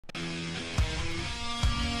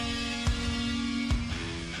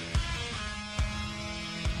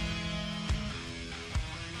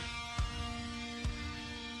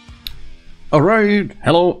Alright,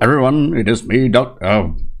 hello everyone, it is me,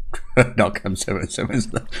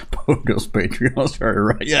 DocM77, the Bondo's Patreon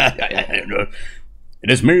server. Yeah.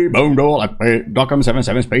 It is me, Bondo, at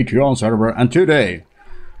DocM77's Patreon server, and today,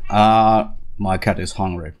 my cat is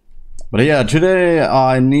hungry. But yeah, today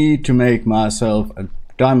I need to make myself a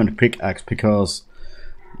diamond pickaxe because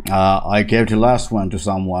I gave the last one to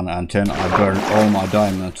someone and then I burned all my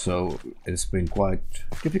diamonds, so it's been quite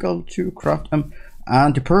difficult to craft them.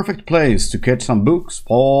 And the perfect place to get some books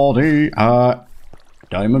for the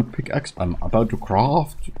diamond pickaxe I'm about to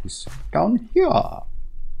craft is down here.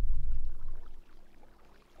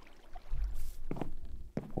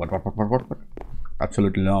 What?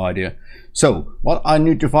 Absolutely no idea. So, what I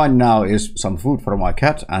need to find now is some food for my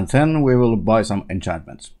cat, and then we will buy some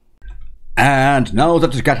enchantments. And now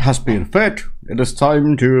that the cat has been fed, it is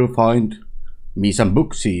time to find me some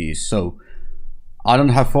booksies. So, I don't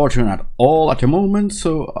have fortune at all at the moment,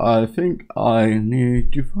 so I think I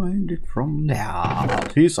need to find it from there.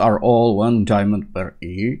 These are all 1 diamond per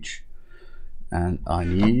each, and I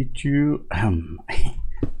need to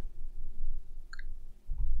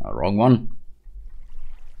wrong one.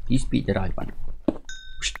 Please be the right one.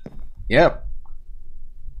 Yep.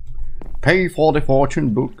 Pay for the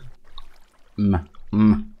fortune book. Where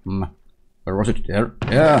was it? There?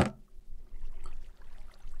 Yeah.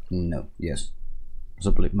 No. Yes.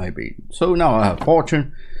 Possibly, maybe. So now I have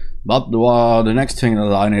fortune, but the next thing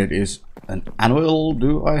that I need is an anvil.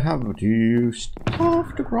 Do I have the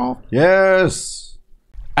stuff to craft? Yes!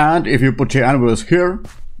 And if you put the anvils here,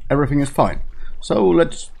 everything is fine. So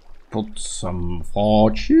let's put some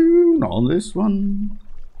fortune on this one.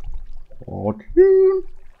 Fortune.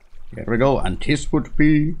 Here we go, and this would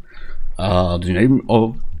be the name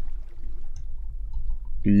of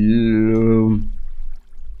the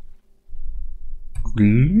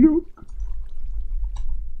Look.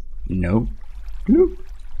 No. Look.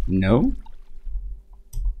 No.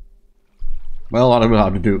 Well, I will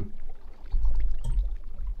have to do.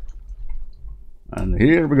 And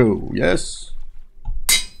here we go. Yes.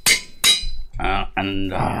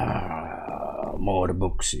 And more the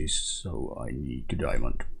booksies. So I need the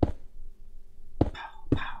diamond.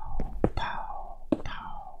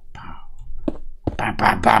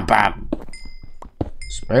 Bam.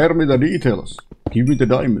 Spare me the details. Give me the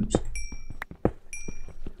diamonds.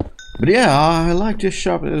 But yeah, I like this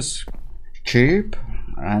shop. It's cheap,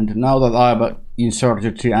 and now that I've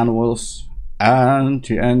inserted the anvils and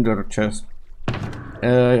the ender chest,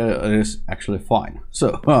 it is actually fine.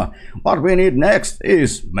 So what we need next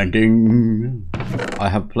is mending. I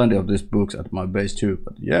have plenty of these books at my base too,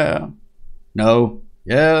 but yeah, no,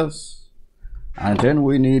 yes. And then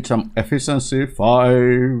we need some efficiency 5,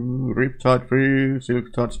 riptide 3,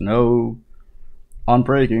 silk touch no,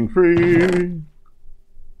 unbreaking 3.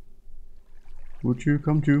 Would you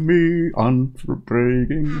come to me,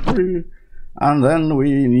 unbreaking 3? And then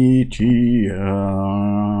we need the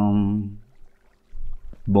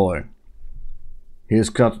boy. He's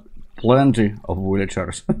got plenty of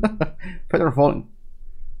villagers. Feather falling.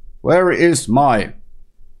 Where is my?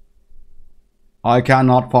 I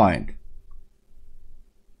cannot find.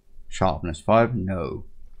 Sharpness 5, no.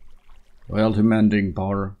 Loyalty mending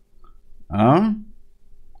power.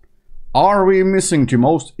 Are we missing the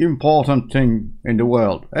most important thing in the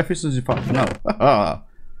world? Efficiency 5, no.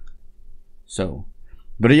 So,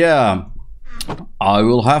 but yeah, I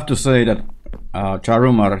will have to say that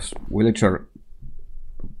Jarumars villager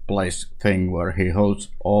place thing where he holds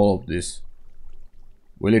all of these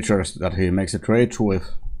villagers that he makes a trade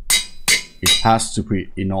with, it has to be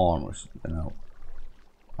enormous, you know.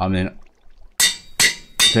 I mean,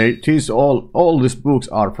 all these books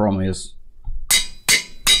are from his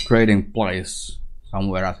trading place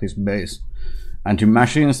somewhere at his base, and the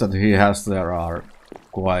machines that he has there are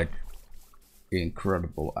quite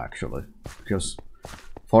incredible actually. Because,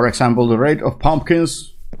 for example, the rate of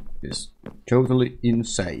pumpkins is totally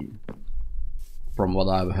insane from what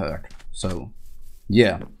I've heard. So,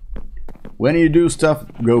 yeah, when you do stuff,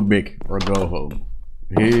 go big or go home.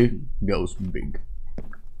 He goes big.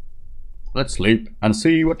 Let's sleep and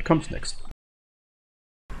see what comes next.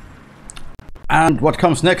 And what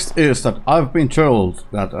comes next is that I've been told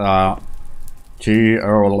that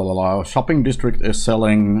the shopping district is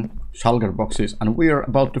selling shulker boxes, and we are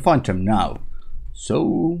about to find them now.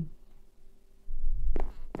 So,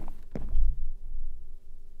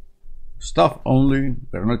 stuff only,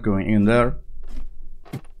 we're not going in there.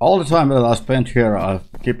 All the time that I spent here, I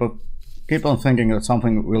keep on thinking that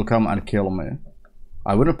something will come and kill me.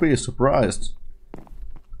 I wouldn't be surprised,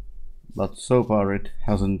 but so far it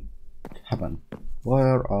hasn't happened.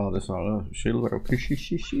 Where are the silver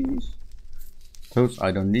fishes? Those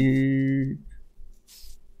I don't need.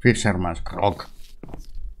 Jarumars grog.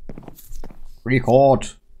 Record.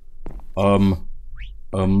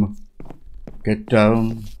 Get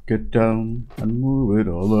down, and move it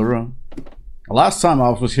all around. Last time I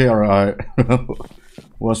was here, I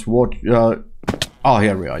was what? Oh,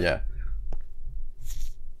 here we are. Yeah.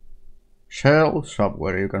 Shell shop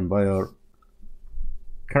where you can buy your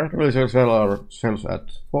character seller sells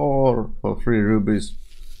at 4 for 3 rubies.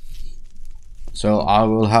 So I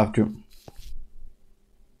will have to.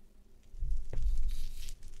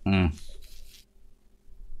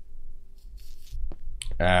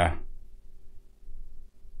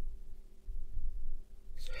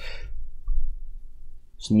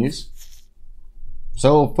 Sneeze.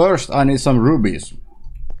 So first I need some rubies,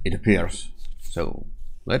 it appears. So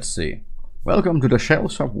let's see. Welcome to the shell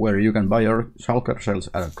shop where you can buy your shulker shells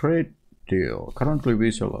at a great deal. Currently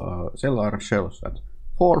we sell our shells at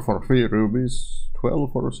 4 for 3 rubies,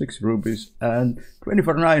 12 for 6 rubies, and 20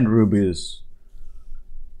 for 9 rubies.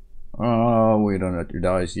 We don't have to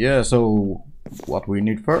dice. Yeah, so what we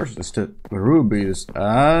need first is the rubies,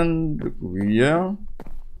 and yeah,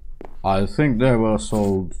 I think they were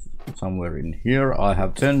sold somewhere in here. I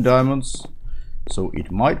have 10 diamonds, so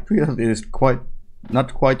it might be that it is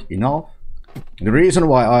not quite enough. The reason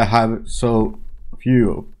why I have so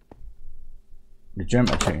few the gem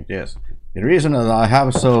exchange, yes. The reason that I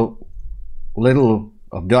have so little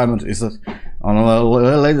of diamonds is that on the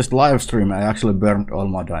latest live stream I actually burned all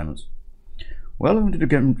my diamonds. Welcome to the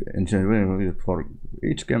game. For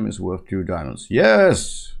each gem is worth 2 diamonds.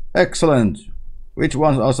 Yes, excellent. Which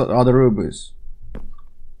ones are the rubies?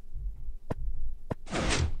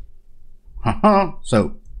 Haha.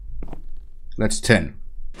 So that's 10.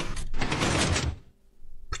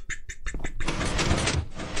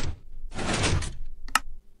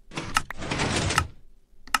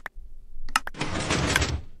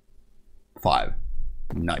 Five.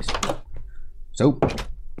 Nice. So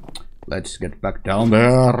let's get back down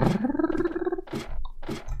there,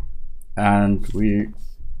 and we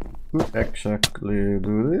could exactly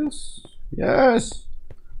do this. Yes.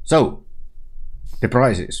 So the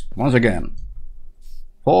prices once again: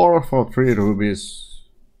 4 for 3 rubies.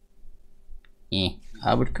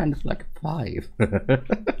 I would kind of like 5.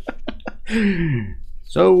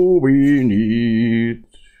 So we need,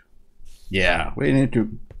 yeah, we need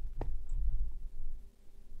to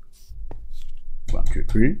 1, 2,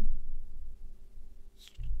 3.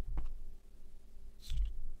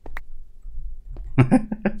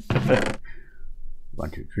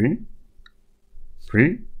 One, two, three.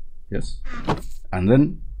 3, yes. And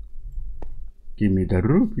then give me the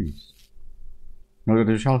rupees. Not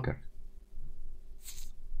the shulker.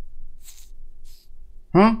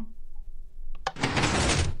 Huh?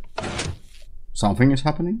 Something is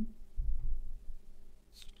happening.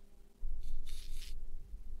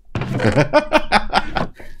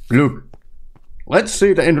 Look, let's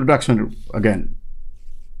see the introduction again.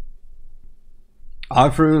 I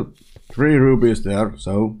threw 3 rubies there,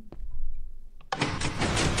 so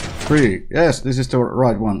 3. Yes, this is the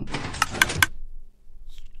right one.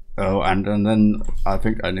 Oh, and then I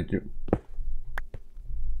think I need to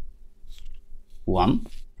 1.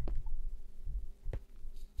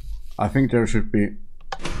 I think there should be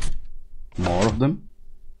more of them.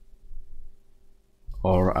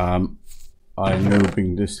 Or I'm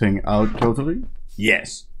noobing this thing out totally.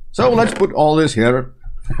 Yes. So let's put all this here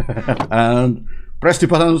and press the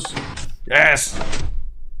buttons. Yes.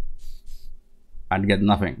 And get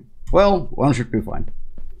nothing. Well, one should be fine.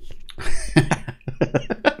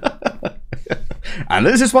 And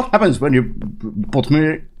this is what happens when you put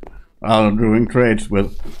me doing trades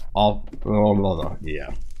with all other.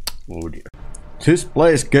 Yeah. Oh dear. This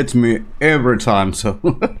place gets me every time, so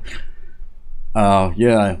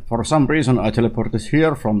yeah, for some reason I teleported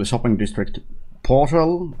here from the shopping district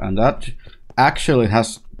portal, and that actually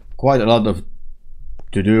has quite a lot of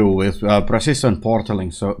to do with precision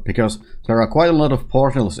portaling, so because there are quite a lot of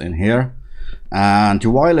portals in here and the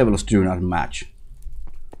Y levels do not match.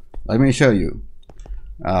 Let me show you.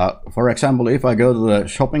 For example, if I go to the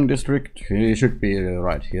shopping district, it should be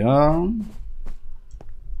right here.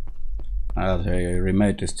 They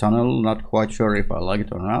remade this tunnel, not quite sure if I like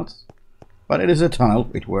it or not, but it is a tunnel,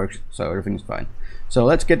 it works, so everything's fine. So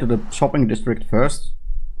let's get to the shopping district first.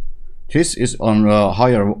 This is on a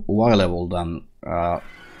higher Y level than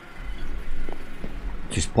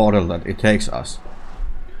this portal that it takes us.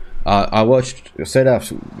 I watched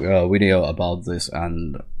Sedaf's video about this,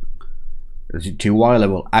 and the Y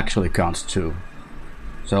level actually counts too.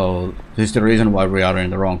 So this is the reason why we are in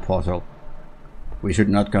the wrong portal. We should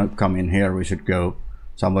not come in here, we should go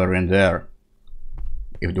somewhere in there.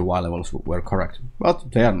 if the Y levels were correct,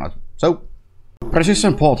 but they are not. So,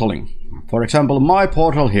 precision portaling. For example, my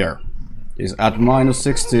portal here is at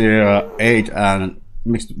 -68 and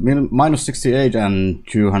 -68 and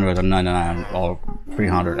 299 or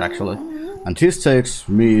 300 actually, and this takes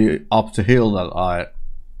me up the hill that I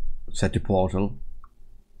set the portal.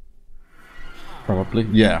 Probably,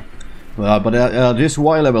 yeah. But this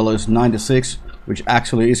Y level is 96, which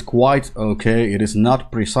actually is quite okay. It is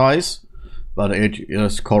not precise, but it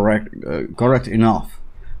is correct enough.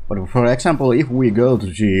 But for example, if we go to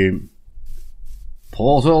the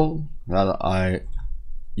portal that I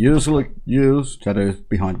usually use, that is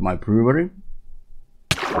behind my brewery,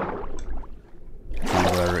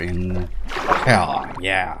 somewhere in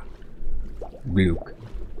yeah, blue.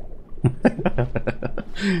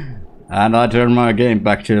 And I turned my game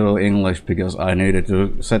back to English because I needed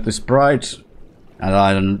to set the sprites, and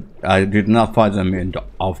I did not find them in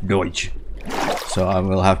auf Deutsch, so I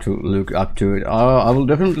will have to look up to it. I will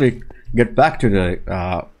definitely get back to the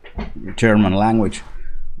German language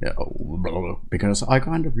because I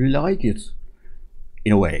kind of like it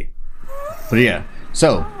in a way. But yeah,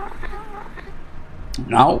 so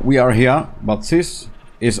now we are here, but this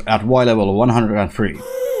is at Y level 103.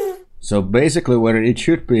 So basically where it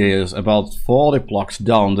should be is about 40 blocks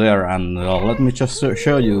down there, and let me just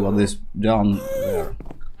show you what is down there.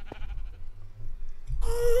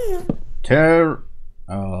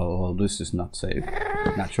 Well, this is not safe,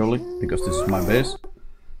 naturally, because this is my base.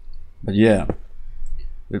 But yeah,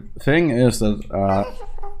 the thing is that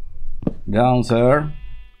down there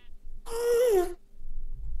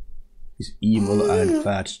is evil and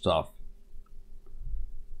bad stuff.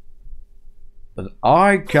 But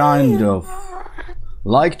I kind of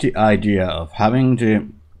like the idea of having the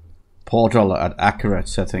portal at accurate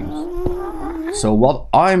settings. So what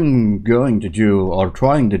I'm going to do, or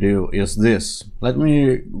trying to do, is this. Let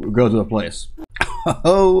me go to a place.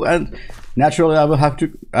 Oh, and naturally I will have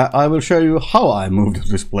to, I will show you how I moved to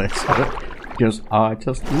this place. Because I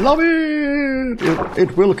just love it!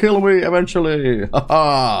 It will kill me eventually!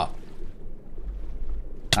 Haha!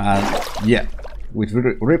 And yeah, with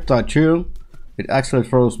Riptide 2, it actually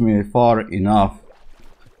throws me far enough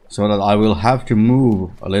so that I will have to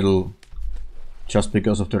move a little just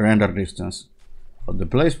because of the render distance. But the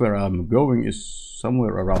place where I'm going is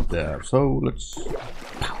somewhere around there, so let's...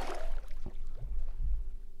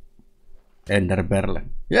 Ender Berle.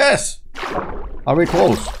 Yes! Are we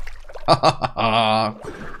close?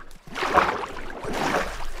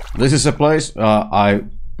 This is a place I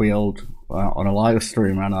built on a live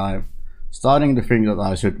stream, and I'm starting to think that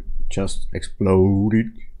I should just explode it,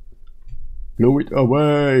 blow it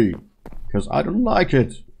away, because I don't like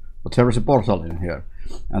it. But there is a portal in here,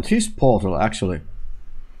 and this portal actually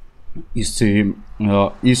is the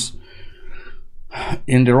is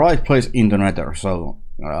in the right place in the nether. So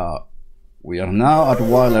we are now at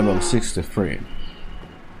Y level 63,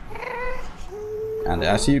 and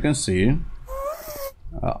as you can see,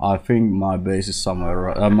 I think my base is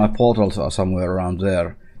somewhere, my portals are somewhere around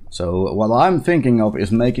there. So what I'm thinking of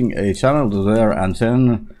is making a channel to there and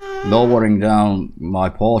then lowering down my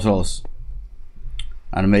portals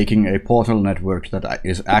and making a portal network that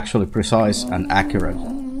is actually precise and accurate.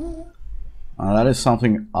 That is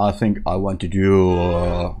something I think I want to do.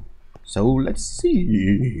 So let's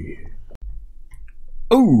see.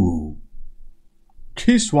 Oh,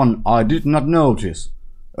 this one I did not notice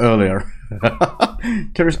earlier.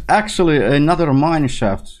 There is actually another mine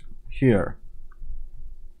shaft here.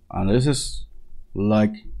 And this is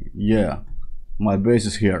like, yeah, my base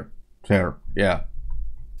is here, there, yeah.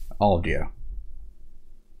 Oh dear.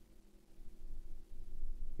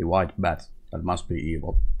 A white bat, that must be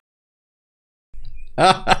evil.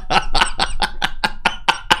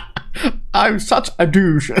 I'm such a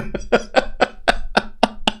douche.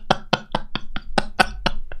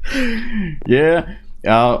 Yeah.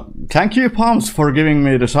 Thank you, Pumps, for giving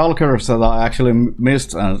me the shulkers that I actually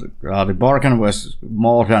missed, and the bargain was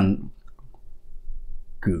more than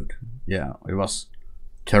good. Yeah, it was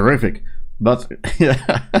terrific. But yeah,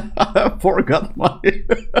 I forgot my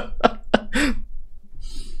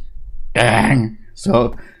dang.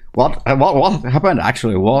 So what happened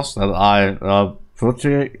actually was that I put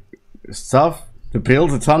the stuff to build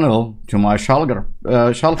the tunnel to my shulker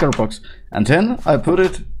box, and then I put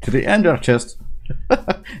it to the ender chest.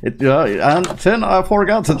 And then I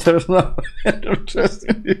forgot that there's no ender chest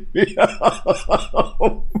in the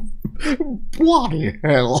video. Bloody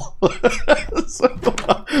hell. So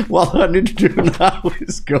what I need to do now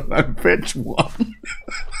is go and fetch one.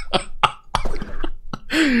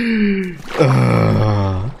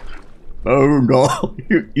 Oh no,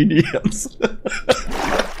 you idiots.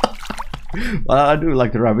 But I do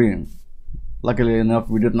like the ravine. Luckily enough,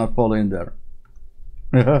 we did not fall in there.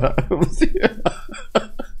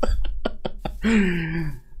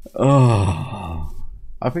 Oh,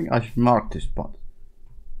 I think I should mark this spot.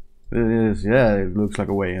 It is, yeah, it looks like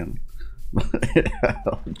a way in.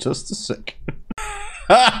 Just a sec.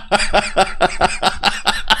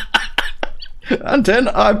 And then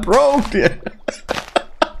I broke it.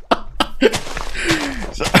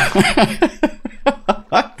 So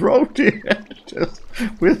I broke it just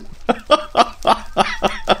with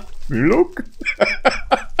look.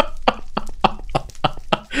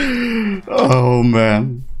 Oh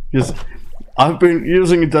man, yes, I've been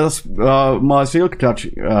using it as my silk touch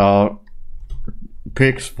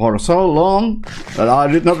picks for so long that I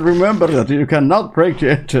did not remember that you cannot break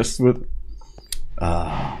the edges with.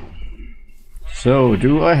 So,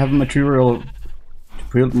 do I have material to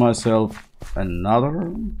build myself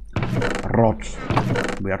another rods?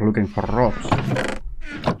 We are looking for rods.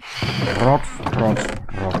 Rods.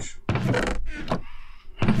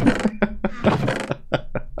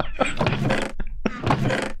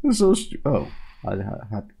 So oh, I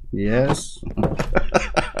had yes.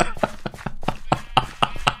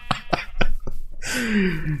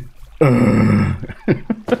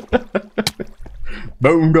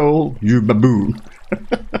 Boondole, you baboon.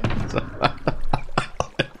 So,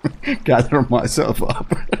 gather myself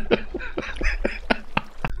up.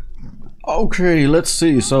 Okay, let's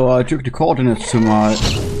see. So I took the coordinates to my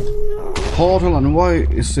portal, and why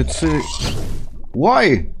is it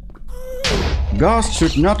why? Ghosts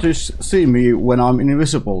should not see me when I'm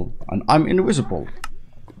invisible, and I'm invisible.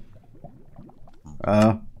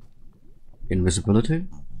 Invisibility?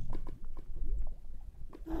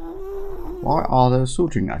 Why are they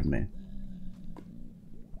shooting at me?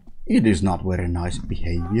 It is not very nice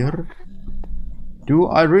behavior. Do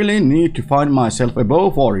I really need to find myself a bow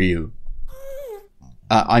for you?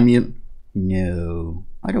 I mean, no.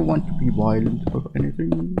 I don't want to be violent or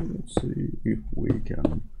anything. Let's see if we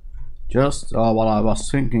can. Just what I was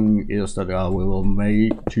thinking is that we will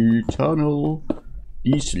make the tunnel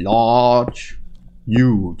is large,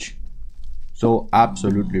 huge. So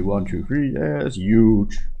absolutely 1, 2, 3, yes,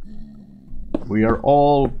 huge. We are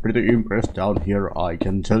all pretty impressed down here, I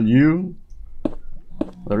can tell you.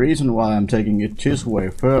 The reason why I'm taking it this way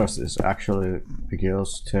first is actually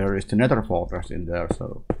because there is the nether fortress in there,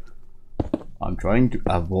 so I'm trying to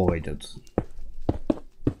avoid it.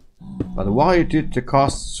 But why did the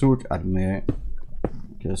ghost shoot at me?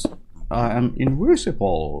 Because I am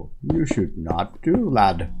invisible. You should not do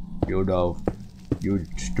that, you know, you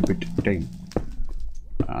stupid thing.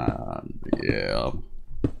 Yeah.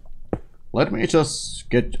 Let me just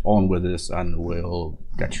get on with this and we'll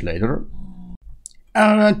catch you later.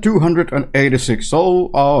 And 286, so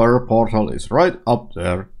our portal is right up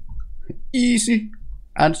there. Easy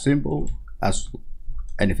and simple as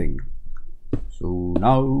anything. So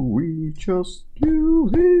now we just do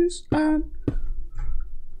this, and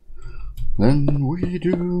then we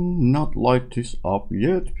do not light this up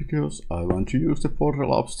yet because I want to use the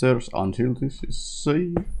portal upstairs until this is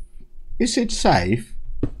safe. Is it safe?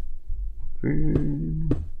 Okay.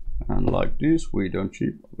 And like this we don't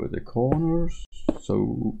chip with the corners.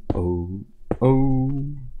 So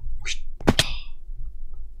boom.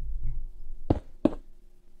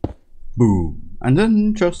 And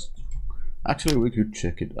then just actually we could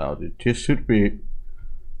check it out. It should be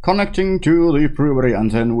connecting to the brewery, and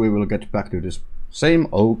then we will get back to this same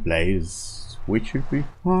old place, which should be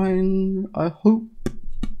fine, I hope.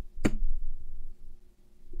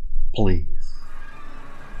 Please.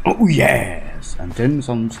 Oh yes! And then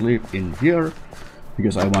some sleep in here,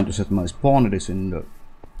 because I want to set my spawn. It is in the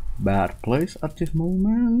bad place at this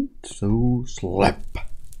moment, so sleep.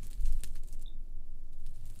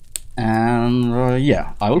 And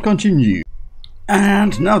yeah, I will continue.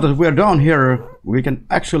 And now that we're down here, we can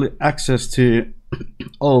actually access the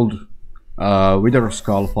old Wither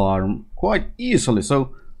Skull farm quite easily.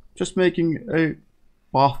 So just making a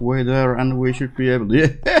pathway there, and we should be able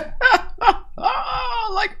to. Yeah.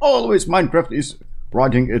 Like always, Minecraft is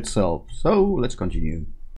writing itself. So let's continue.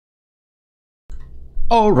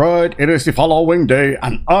 Alright, it is the following day,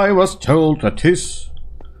 and I was told that this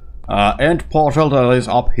end portal that is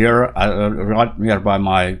up here right nearby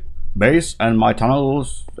my base and my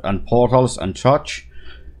tunnels and portals and such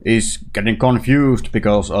is getting confused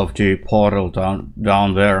because of the portal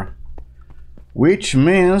down there, which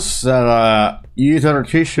means that either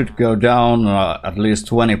this should go down at least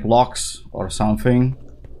 20 blocks or something,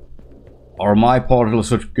 or my portal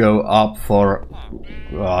should go up for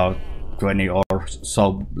 20 or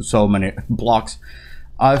so many blocks.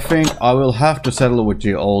 I think I will have to settle with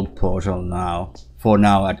the old portal now, for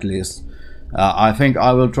now at least. I think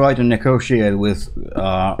I will try to negotiate with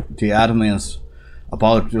the admins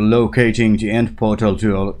about locating the end portal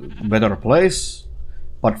to a better place,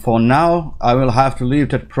 but for now I will have to leave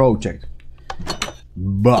that project.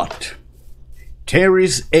 But there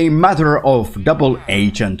is a matter of double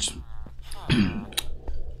agent.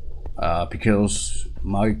 Because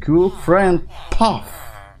my cool friend Puff,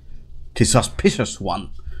 the suspicious one,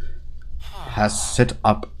 has set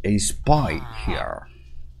up a spy here,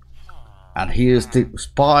 and he is the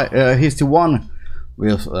spy. He's the one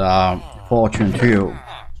with Fortune 2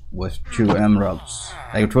 with 2 emeralds.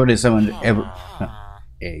 Like 27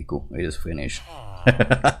 hey, cool, it is finished.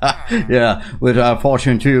 Yeah, with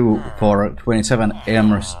Fortune 2 for 27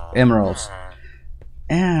 emeralds.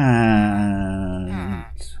 And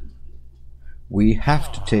we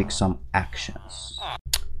have to take some actions.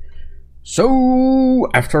 So,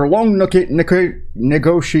 after long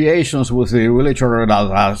negotiations with the villager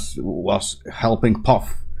that was helping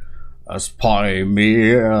Puff spy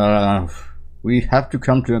me, we have to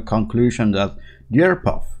come to a conclusion that, dear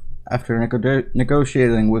Puff, after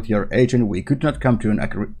negotiating with your agent, we could not come to an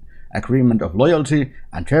agreement of loyalty,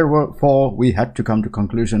 and therefore we had to come to the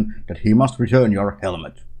conclusion that he must return your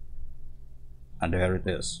helmet. And there it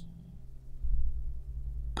is.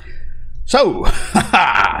 So,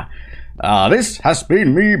 this has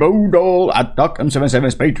been me, Boondall, at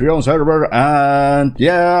DocM77's Patreon server, and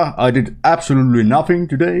yeah, I did absolutely nothing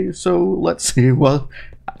today, so let's see what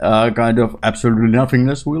kind of absolutely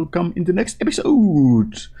nothingness will come in the next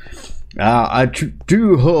episode. I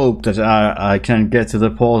do hope that I can get to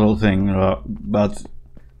the portal thing, but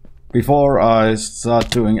before I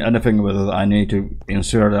start doing anything with it, I need to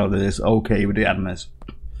ensure that it is okay with the admins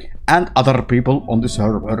and other people on the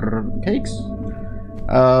server. Cakes.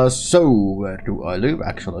 So where do I live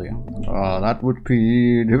actually? That would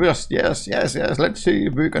be yes. Let's see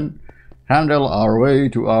if we can handle our way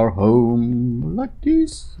to our home like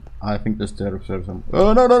this. I think the stairs are some.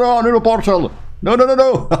 Oh no! I need a portal. No!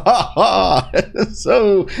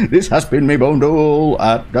 So this has been me, Boondall,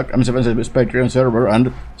 at DocM77's Patreon server,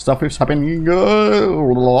 and stuff is happening a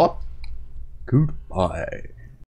lot. Goodbye.